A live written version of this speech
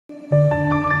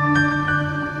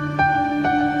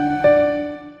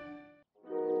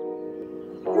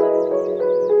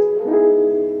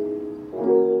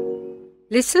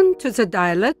Listen to the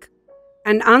dialogue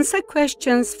and answer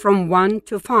questions from 1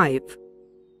 to 5.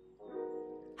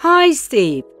 Hi,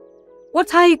 Steve.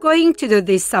 What are you going to do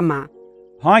this summer?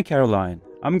 Hi, Caroline.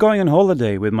 I'm going on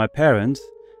holiday with my parents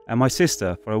and my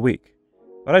sister for a week,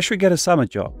 but I should get a summer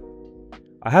job.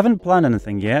 I haven't planned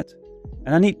anything yet,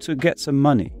 and I need to get some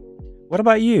money. What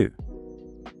about you?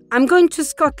 I'm going to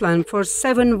Scotland for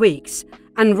 7 weeks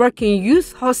and work in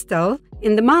youth hostel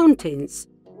in the mountains.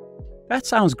 That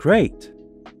sounds great.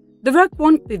 The work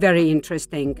won't be very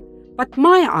interesting, but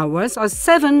my hours are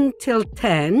 7 till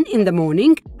 10 in the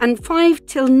morning and 5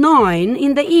 till 9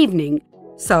 in the evening,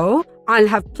 so I'll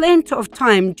have plenty of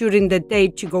time during the day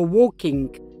to go walking.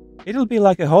 It'll be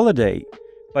like a holiday,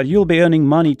 but you'll be earning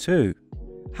money too.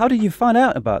 How did you find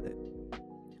out about it?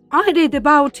 I read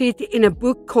about it in a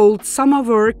book called Summer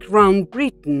Work Round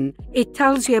Britain. It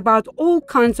tells you about all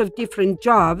kinds of different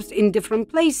jobs in different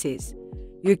places.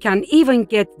 You can even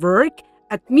get work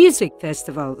at music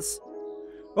festivals.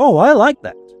 Oh, I like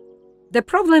that. The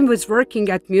problem with working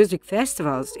at music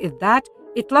festivals is that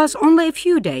it lasts only a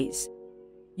few days.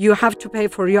 You have to pay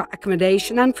for your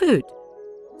accommodation and food,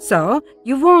 so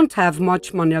you won't have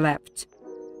much money left.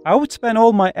 I would spend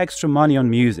all my extra money on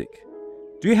music.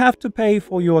 Do you have to pay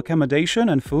for your accommodation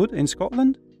and food in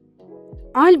Scotland?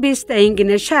 I'll be staying in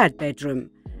a shared bedroom,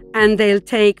 and they'll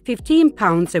take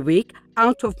 £15 a week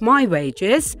out of my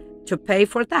wages to pay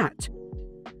for that.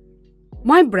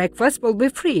 My breakfast will be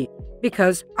free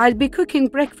because I'll be cooking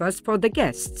breakfast for the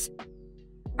guests.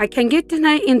 I can get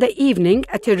dinner in the evening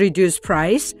at a reduced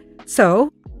price,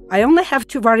 so I only have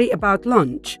to worry about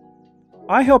lunch.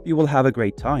 I hope you will have a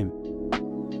great time.